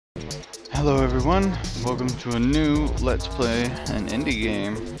Hello everyone, welcome to a new Let's Play an indie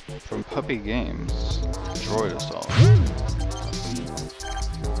game from Puppy Games, Droid Assault.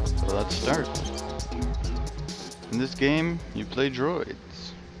 So let's start. In this game, you play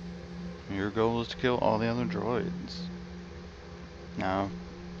droids. Your goal is to kill all the other droids. Now,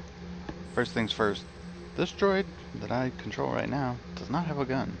 first things first, this droid that I control right now does not have a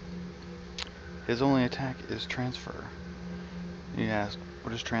gun. His only attack is transfer. You ask,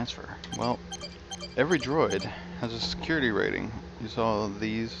 what is transfer? Well, every droid has a security rating. You saw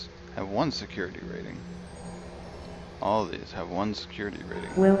these have one security rating. All of these have one security rating.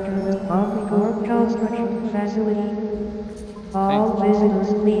 Welcome to the Omnicorp construction facility. All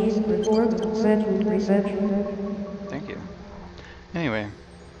visitors please report to central reception. Thank you. Anyway,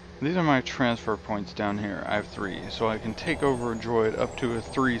 these are my transfer points down here. I have 3, so I can take over a droid up to a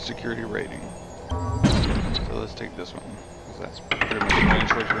 3 security rating. So let's take this one. That's pretty much the main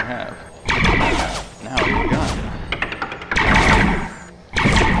choice we have. Now we're done.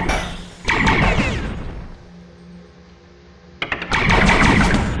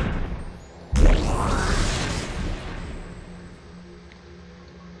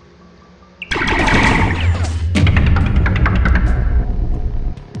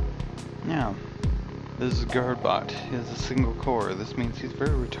 Now, this is Guardbot. He has a single core. This means he's very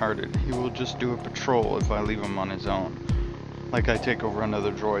retarded. He will just do a patrol if I leave him on his own. Like I take over another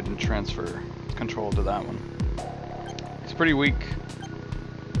droid and transfer control to that one. It's pretty weak.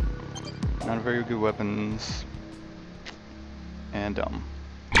 Not very good weapons. And dumb.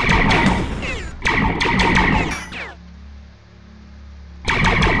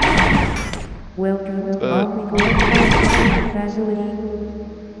 Welcome to the Omnicorp facility.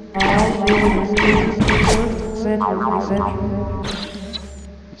 All visitors please report to central reception.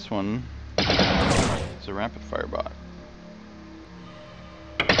 This one is a rapid fire bot.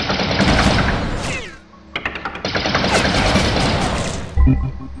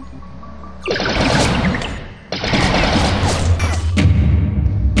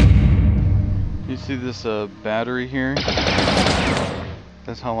 You see this battery here?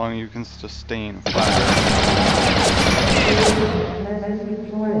 That's how long you can sustain fire.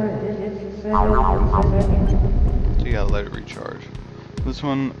 So you gotta let it recharge. This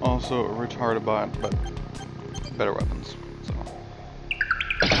one also a retarded bot, but better weapons. So.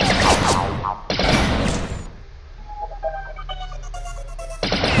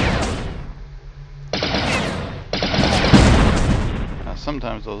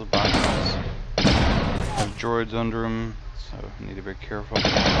 Sometimes those bots have droids under them, so you need to be careful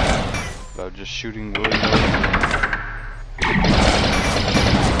about just shooting willy-nilly.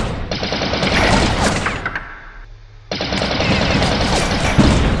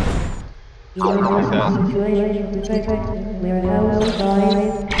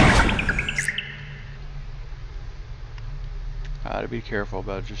 Gotta be careful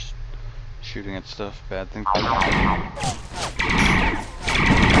about just shooting at stuff. Bad things can happen.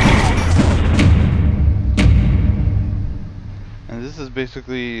 And this is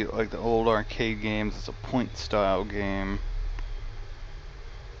basically like the old arcade games. It's a point style game.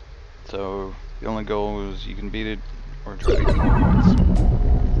 So the only goal is you can beat it or try to get more points.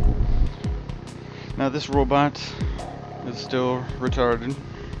 Now this robot is still retarded.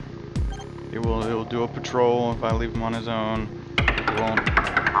 He'll do a patrol if I leave him on his own. He won't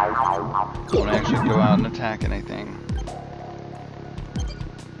actually go out and attack anything.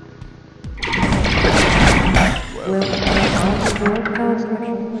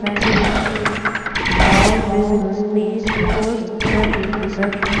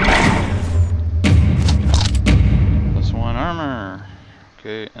 Plus 1 armor.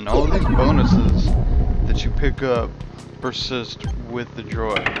 Okay, and all of these bonuses that you pick up persist with the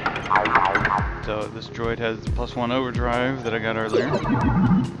droid. So this droid has plus 1 overdrive that I got earlier.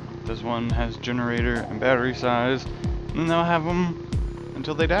 This one has generator and battery size, and they'll have them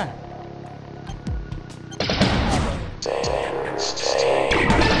until they die.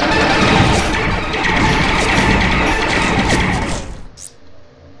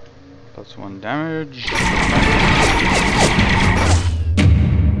 Plus 1 damage.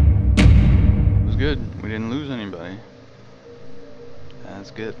 It was good. We didn't lose anybody.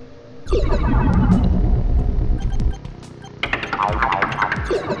 That's good.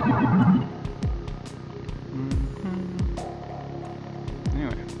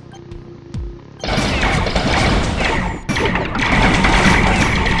 Anyway.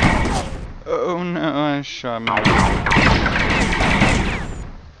 Oh no, I shot my...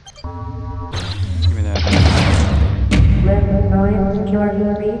 Give me that. Level 9 security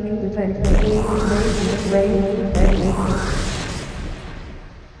breach detected.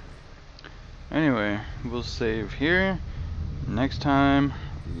 Anyway, we'll save here. Next time,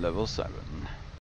 level 7.